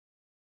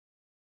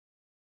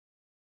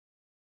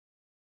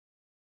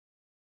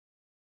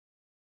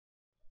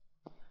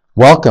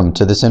Welcome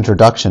to this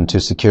introduction to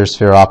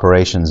SecureSphere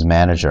Operations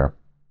Manager.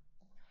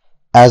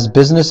 As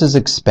businesses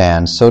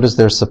expand, so does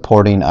their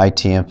supporting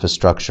IT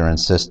infrastructure and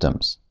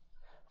systems.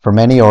 For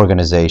many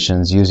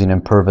organizations using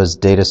Imperva's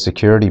data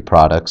security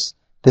products,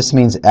 this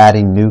means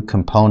adding new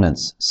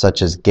components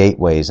such as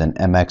gateways and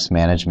MX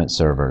management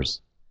servers.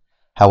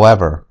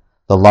 However,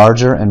 the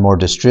larger and more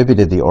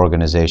distributed the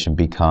organization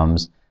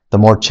becomes, the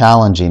more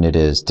challenging it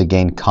is to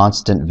gain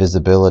constant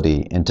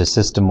visibility into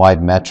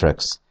system-wide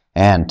metrics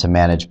and to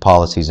manage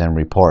policies and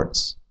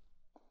reports.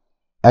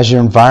 As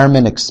your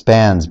environment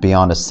expands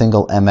beyond a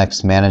single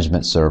MX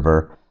management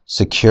server,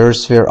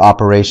 SecureSphere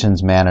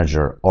Operations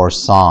Manager, or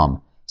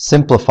SOM,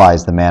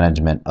 simplifies the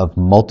management of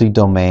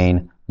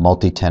multi-domain,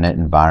 multi-tenant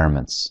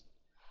environments.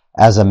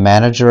 As a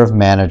manager of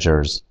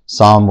managers,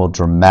 SOM will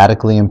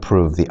dramatically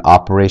improve the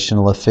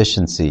operational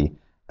efficiency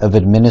of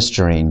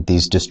administering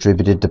these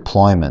distributed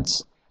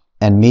deployments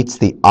and meets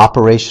the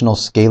operational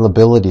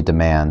scalability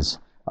demands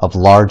of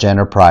large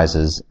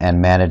enterprises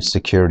and managed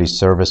security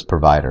service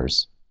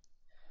providers.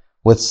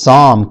 With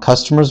SOM,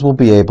 customers will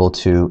be able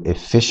to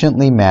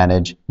efficiently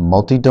manage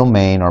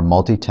multi-domain or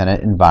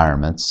multi-tenant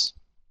environments,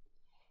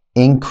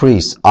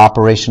 increase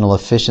operational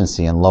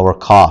efficiency and lower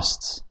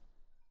costs,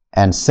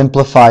 and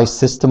simplify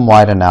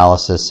system-wide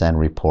analysis and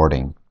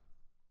reporting.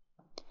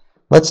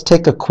 Let's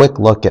take a quick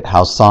look at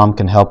how SOM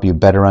can help you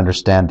better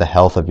understand the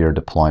health of your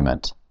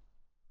deployment.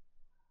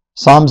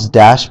 SOM's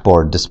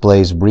dashboard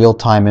displays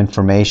real-time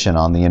information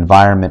on the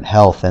environment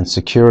health and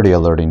security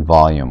alerting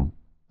volume.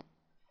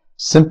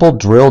 Simple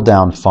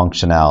drill-down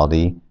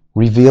functionality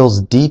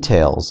reveals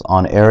details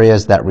on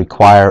areas that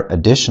require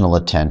additional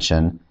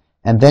attention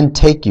and then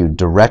take you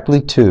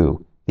directly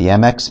to the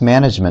MX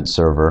management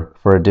server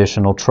for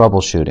additional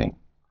troubleshooting.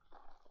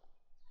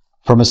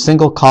 From a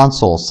single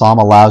console, SOM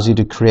allows you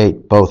to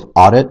create both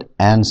audit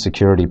and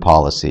security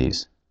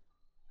policies.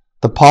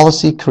 The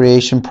policy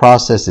creation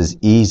process is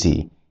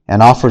easy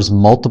and offers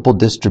multiple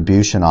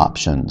distribution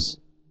options.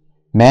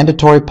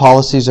 Mandatory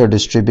policies are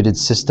distributed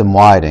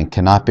system-wide and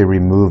cannot be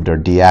removed or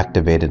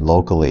deactivated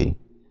locally.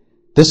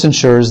 This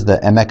ensures the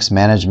MX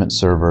management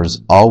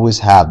servers always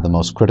have the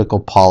most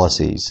critical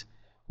policies,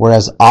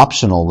 whereas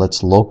optional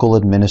lets local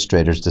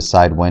administrators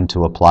decide when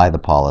to apply the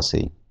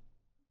policy.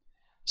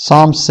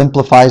 SOM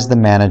simplifies the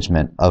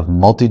management of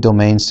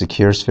multi-domain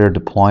SecureSphere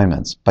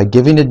deployments by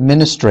giving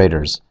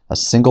administrators a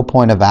single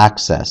point of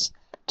access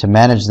to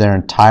manage their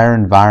entire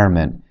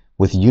environment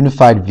with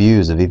unified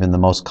views of even the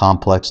most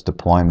complex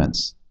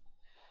deployments.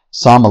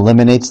 SOM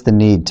eliminates the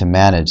need to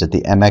manage at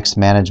the MX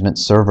management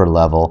server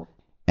level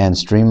and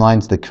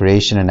streamlines the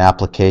creation and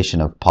application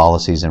of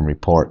policies and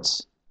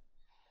reports.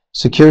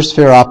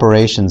 SecureSphere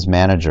Operations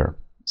Manager,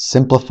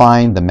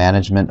 simplifying the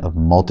management of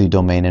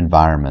multi-domain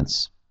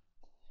environments.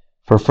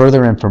 For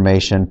further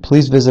information,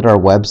 please visit our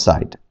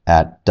website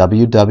at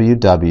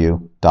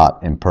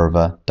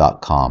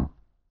www.imperva.com.